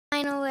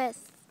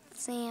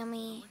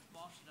Sammy. Which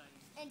ball should I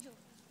use? And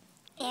Julia.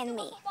 And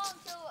me. Football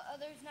until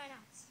there's 9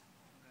 outs.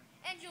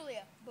 Okay. And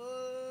Julia. Boo.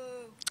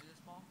 Is this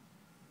ball?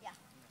 Yeah.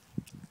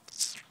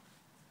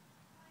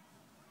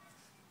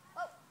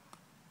 Oh.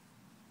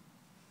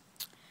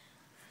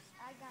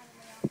 I got it,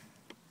 Leo.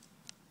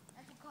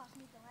 That's what cost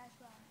me the last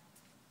round.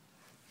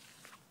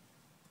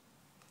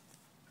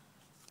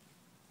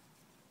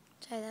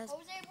 Sorry, that was...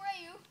 Jose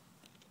Abreu.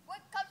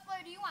 What Cubs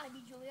player do you want to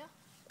be, Julia?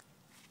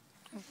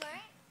 Chris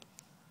Bryant?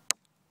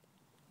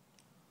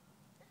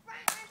 Chris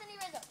Bryant or Anthony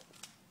Rizzo?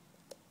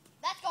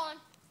 That's gone.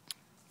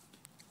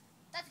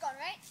 That's gone,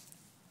 right?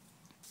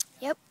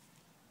 Yep.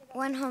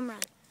 1 home run.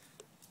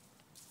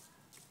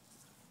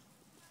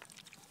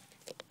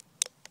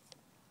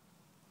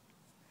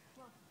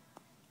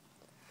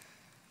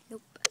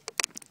 Nope.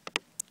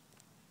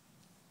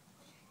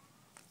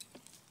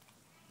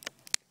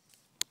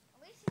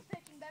 At least he's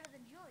pitching better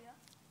than Julia.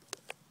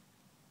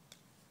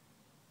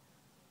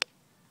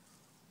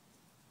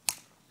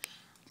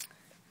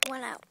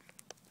 One out.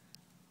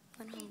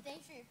 1 Hey, home.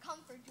 thanks for your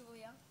comfort,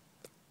 Julia.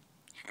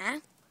 Huh? You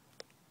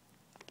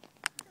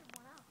said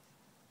 1 out.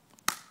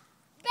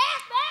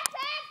 Back!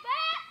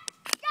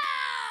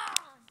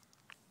 Gone!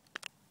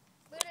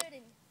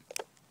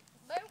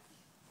 Boop.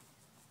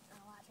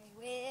 Now watch me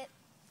whip.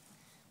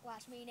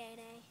 Watch me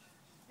nay-nay.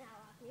 Now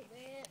watch me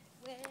whip.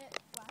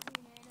 Watch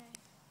me nay-nay.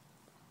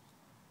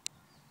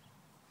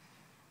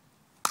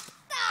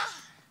 Ah!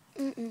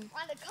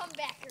 Wanted to come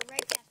back here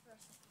right past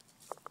first.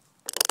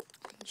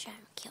 You trying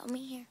to kill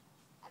me here?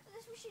 After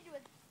this, we should do a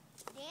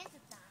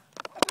dance-a-thon.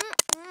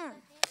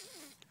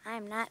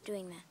 I'm not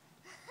doing that.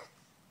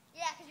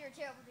 Yeah, because you're a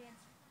terrible dancer.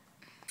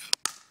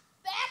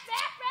 Back!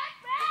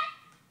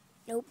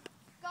 Nope.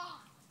 Gone.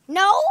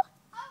 No? Oh,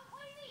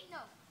 what do you mean,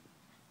 no?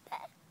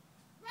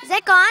 Is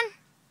that gone?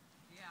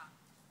 Yeah.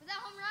 Was that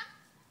home run?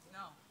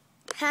 No.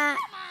 Huh?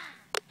 Come on.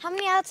 How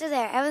many outs are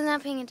there? I was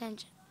not paying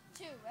attention.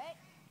 2, right?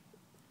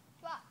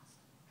 2 outs.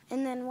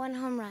 And then 1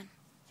 home run.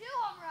 2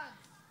 home runs.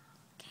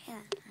 Okay,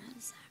 then.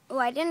 I'm sorry. Oh,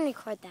 I didn't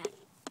record that.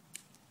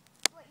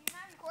 What, you're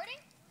not recording?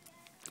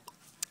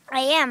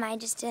 I am. I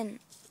just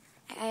didn't.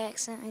 I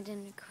accidentally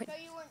didn't record. So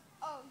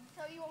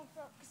you weren't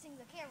focusing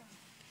the camera.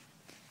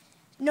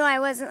 No, I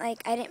wasn't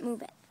like, I didn't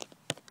move it.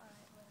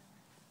 Alright,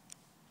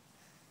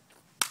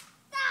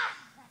 whatever. Ah!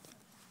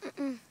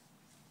 Mm-mm.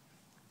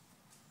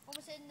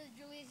 Almost hit into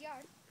Julia's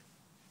yard.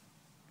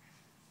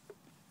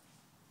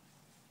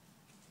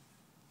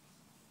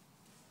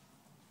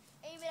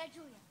 Aim it at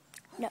Julia.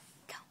 No,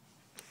 go.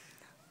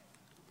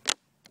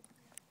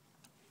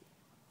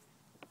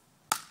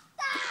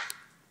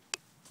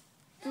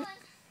 Dylan.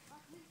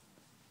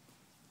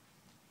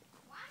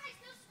 Why am I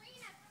still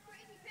swinging at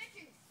crazy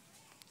pitches?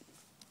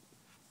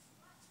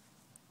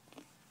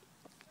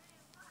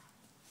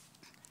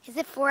 Is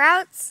it 4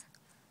 outs?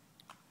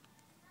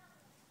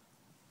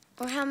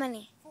 Or how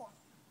many? 4.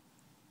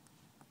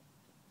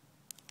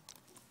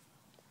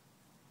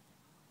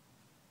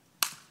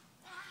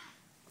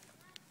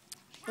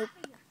 Nope.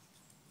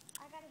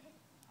 I gotta hit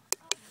it.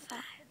 Oh, 5.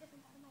 a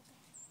different part of my bat.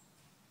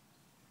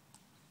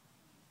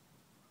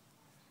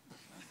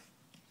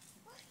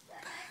 What the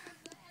heck was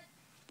that?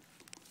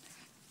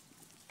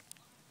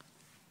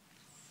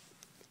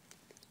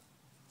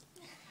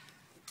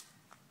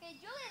 Okay,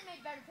 Julian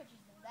made better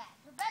pitches than that.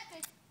 Her best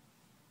pitch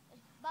is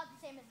about the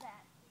same as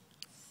that.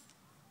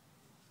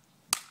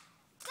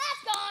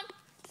 That's gone.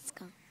 It's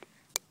gone.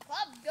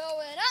 Club's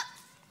going up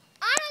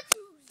on a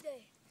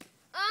Tuesday.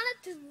 On a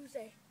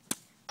Tuesday.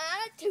 On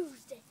a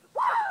Tuesday.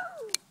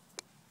 Woo!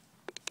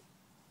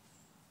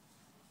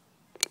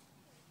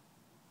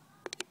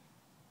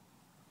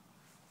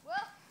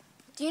 Well,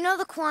 Do you know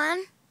the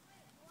Quan?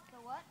 the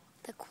what?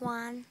 The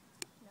Quan.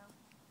 No.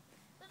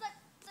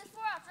 There's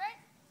 4 outs, right?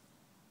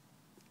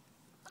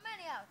 How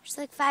many outs? There's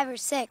like 5 or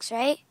 6,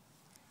 right?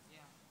 Yeah.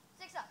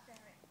 6 outs, right?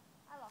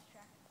 I lost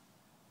track.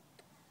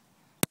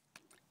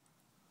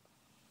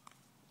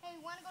 Hey,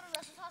 you want to go to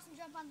Russell's house and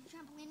jump on the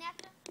trampoline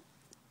after?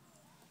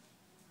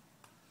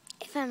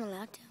 If I'm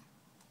allowed to.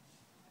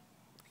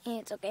 And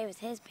it's okay with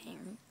his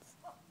parents.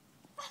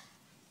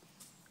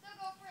 Still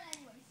go for it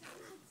anyways.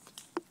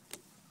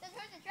 Doesn't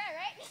hurt to try,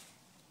 right?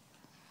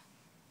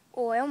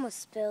 Oh, I almost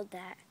spilled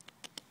that.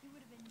 You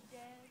would have been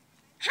dead.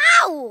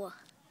 How?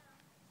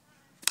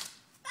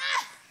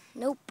 Ah!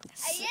 Nope.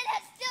 I did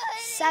have still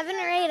hit it. 7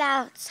 or 8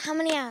 outs. How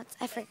many outs?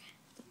 I forgot.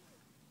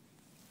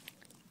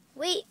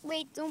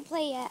 Wait, don't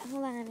play yet.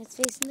 Hold on, it's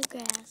facing the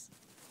grass.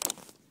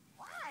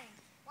 Why?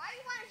 Why do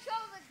you want to show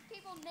the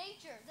people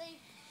nature? They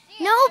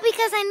see No, it.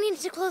 because I needed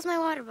to close my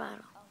water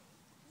bottle.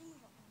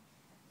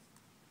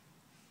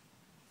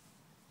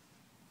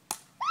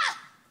 Ah!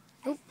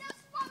 Nope. I still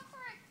swung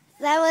for it.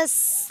 That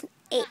was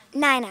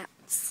 9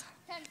 outs.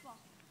 10 ball.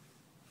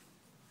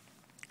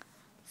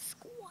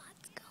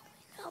 Squad's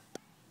going up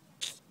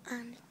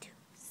on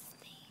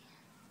Tuesday.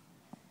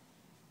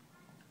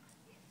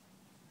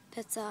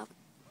 That's up.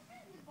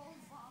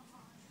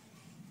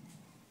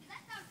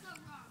 That sounds so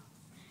wrong.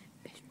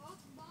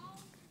 Both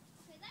balls.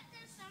 Okay, that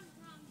does sound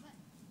wrong, but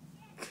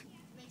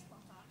baseball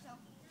talk, so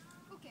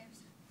who cares?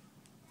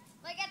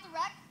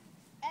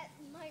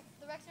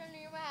 the rec center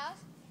near my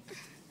house,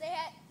 they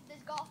had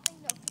this golf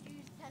thing that could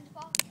use tennis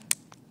ball.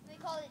 They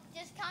call it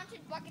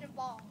discounted bucket of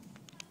balls.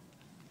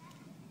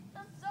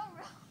 That's so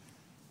real.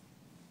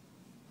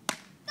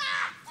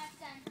 Ah! That's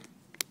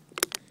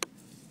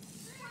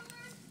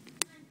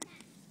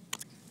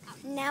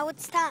 10. Now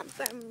it's time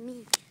for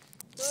me.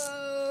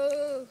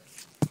 Whoa.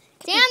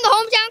 Dan, the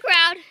hometown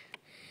crowd,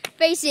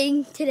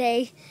 facing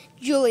today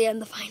Julia in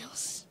the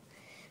finals.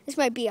 This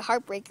might be a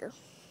heartbreaker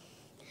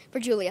for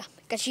Julia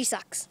because she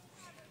sucks.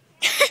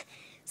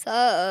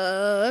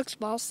 Sucks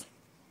balls.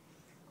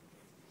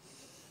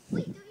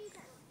 Wait, don't use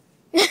that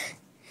one.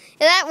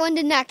 Yeah, that one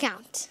did not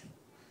count.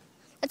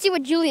 Let's see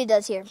what Julia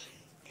does here.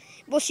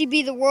 Will she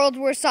be the world's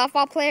worst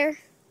softball player?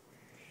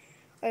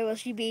 Or will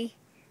she be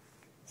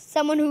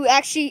someone who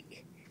actually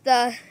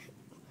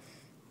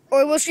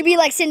or will she be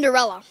like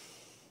Cinderella,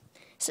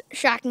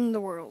 shocking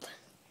the world?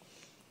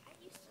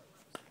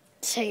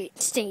 Stay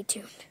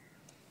tuned.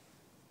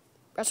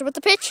 Wrestle with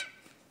the pitch.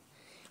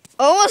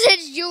 Almost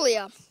hits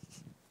Julia.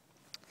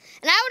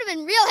 And I would have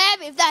been real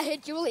happy if that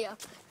hit Julia.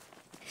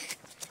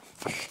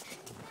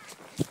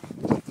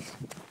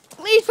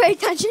 Please pay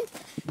attention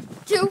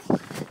to,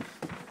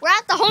 we're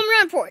at the home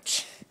run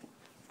porch.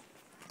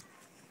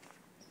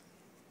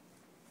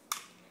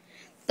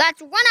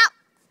 That's 1 out,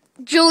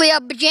 Julia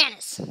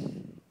Bajanis.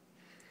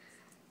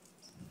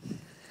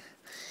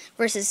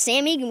 Versus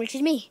Sam Egan, which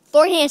is me,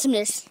 Lord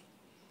Handsomeness.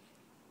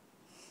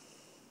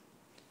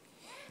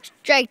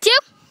 Strike 2.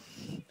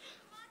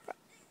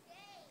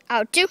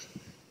 Out 2.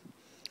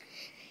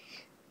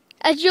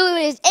 As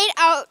Julia is 8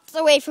 outs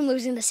away from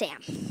losing to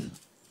Sam.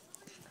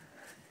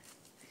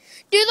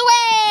 Do the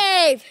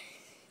wave!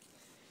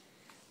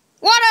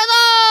 What are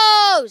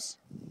those?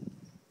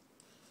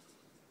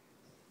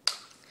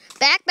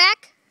 Back.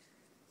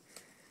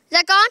 Is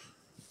that gone?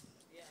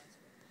 Yeah.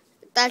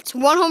 That's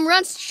 1 home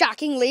run,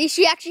 shockingly.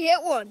 She actually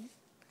hit 1.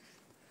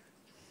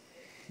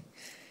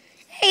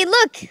 Hey,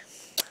 look.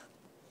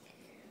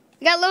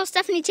 We got little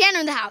Stephanie Tanner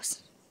in the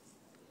house.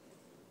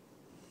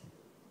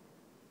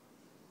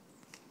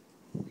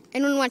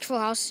 Anyone watch Full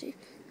House,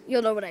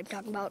 you'll know what I'm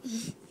talking about.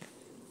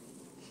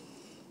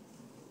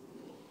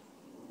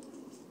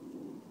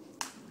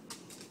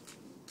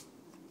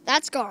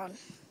 That's gone.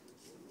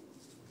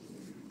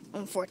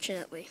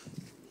 Unfortunately.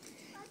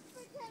 Let's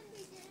pretend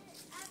we didn't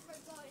ever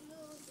go in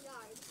Lily's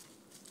yard.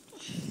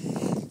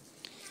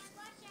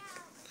 Watch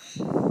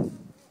out.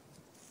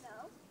 No.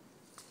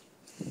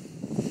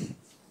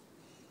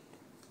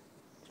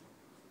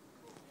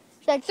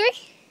 Strike 3.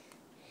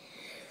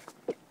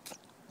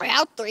 We're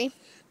out 3.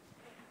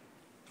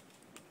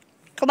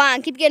 Come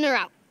on, keep getting her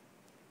out.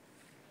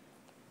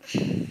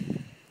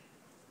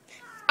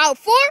 Out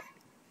 4.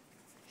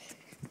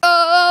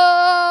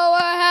 Oh,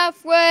 we're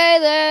halfway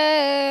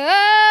there.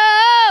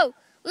 Oh,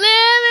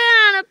 living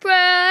on a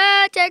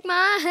prayer. Take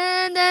my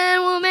hand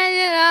and we'll make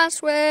it, I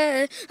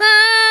swear.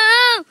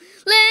 Oh,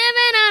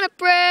 living on a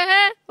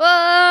prayer.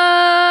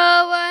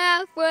 Oh, we're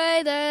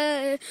halfway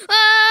there.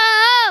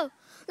 Oh,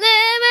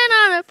 living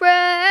on a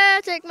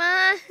prayer. Take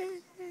my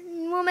hand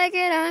and we'll make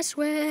it, I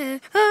swear.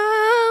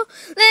 Oh,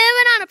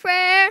 living on a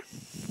prayer.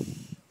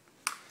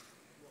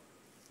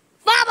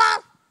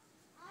 Bubble!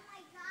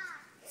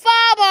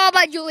 Foul ball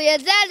by Julia.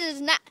 That is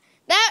an out.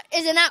 No. We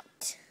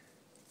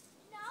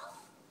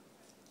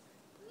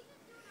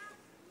didn't do that.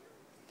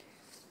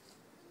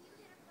 You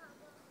hit a foul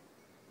ball.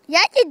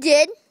 Yeah, you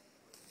did.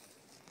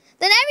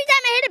 Then every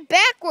time I hit it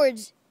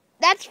backwards,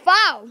 that's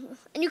foul.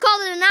 And you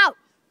called it an out.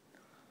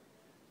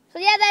 So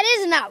yeah, that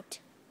is an out.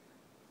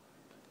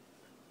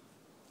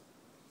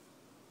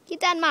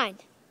 Keep that in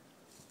mind.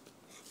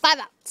 5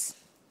 outs.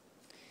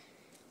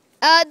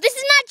 This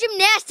is not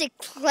gymnastic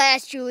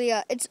class,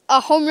 Julia. It's a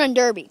home run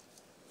derby.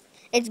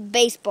 It's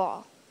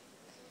baseball.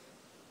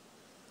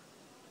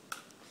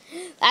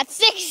 That's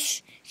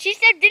 6. She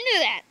said didn't do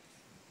that.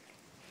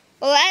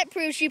 Well, that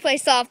proves she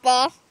plays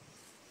softball.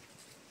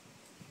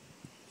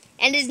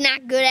 And is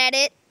not good at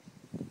it.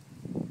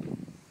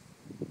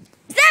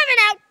 7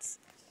 outs.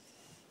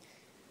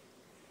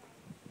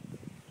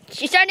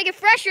 She's starting to get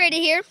frustrated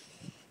here.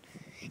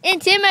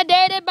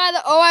 Intimidated by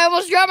the... Oh, I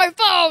almost dropped my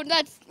phone.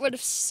 That would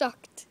have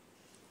sucked.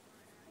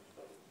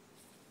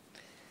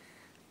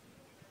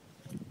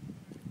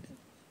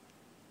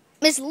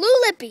 Miss Lou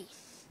Lippy,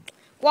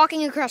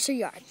 walking across her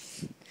yard.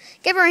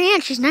 Give her a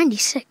hand, she's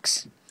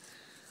 96.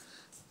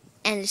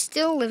 And is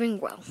still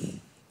living well.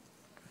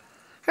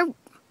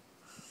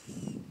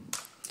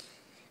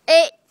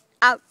 8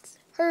 outs.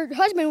 Her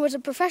husband was a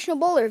professional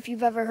bowler, if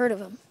you've ever heard of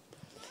him.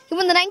 He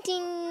won the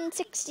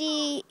 1960...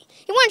 He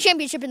won a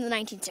championship in the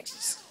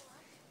 1960s.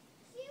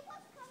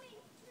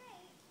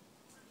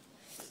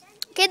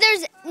 Okay,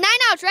 there's 9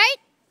 outs, right?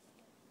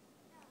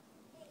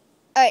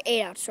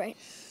 8 outs, right?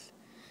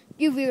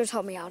 You viewers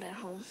help me out at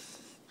home.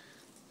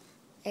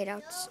 8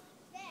 outs.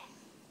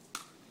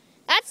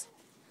 That's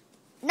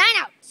 9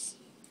 outs.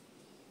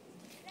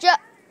 Yeah,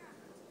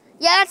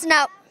 that's an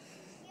out.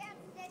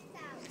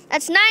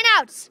 That's 9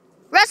 outs.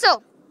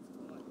 Wrestle.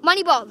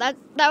 Money ball. That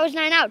was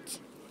 9 outs.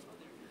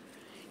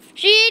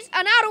 She's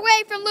an out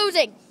away from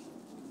losing.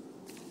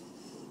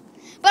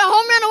 But a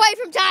home run away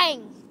from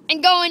tying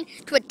and going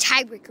to a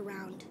tiebreaker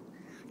round.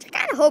 Which I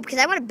kind of hope because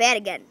I want to bet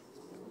again.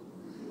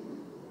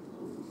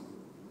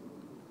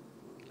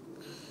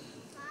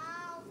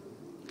 Wow.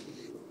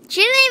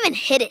 She didn't even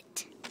hit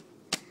it.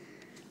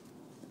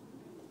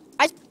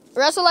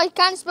 Russell, I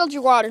kind of spilled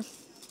your water.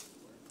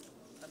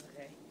 That's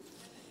okay.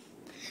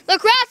 The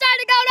crowd started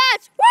to go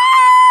nuts.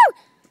 Woo!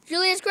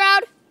 Julia's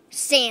crowd,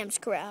 Sam's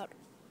crowd.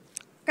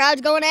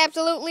 Crowd's going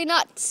absolutely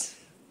nuts.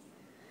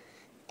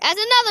 As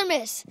another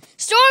miss.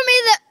 Stormy,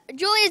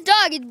 Julia's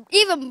dog, is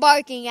even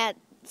barking at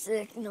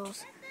signals.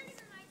 That's not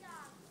even my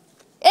dog.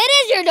 It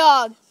is your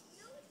dog. No,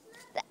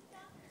 it's not.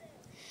 Stop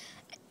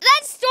it.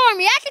 That's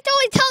Stormy. I can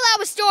totally tell that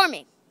was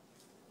Stormy.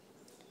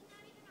 She's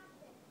not even up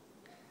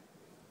there.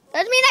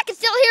 Doesn't mean I can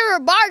still hear her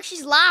bark.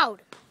 She's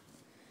loud.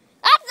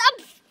 That's up.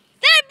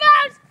 That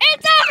bounce.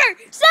 It's over.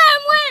 Sam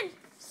wins.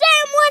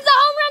 Sam wins the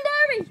home run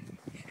derby.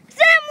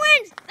 Sam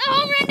wins the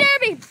home run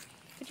derby.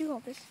 Could you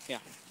hold this? Yeah.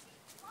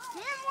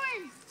 Sam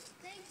wins.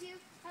 Thank you.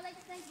 I'd like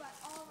to thank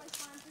all of my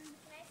sponsors.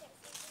 Can I take a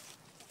picture?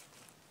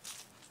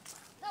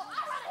 No,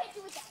 I want to hit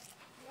you with that.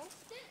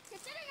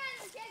 Considering I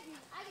didn't get you,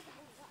 I get to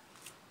hold it up.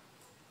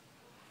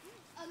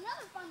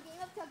 Another fun game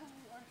of tug of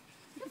war.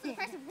 Just the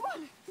price of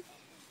one.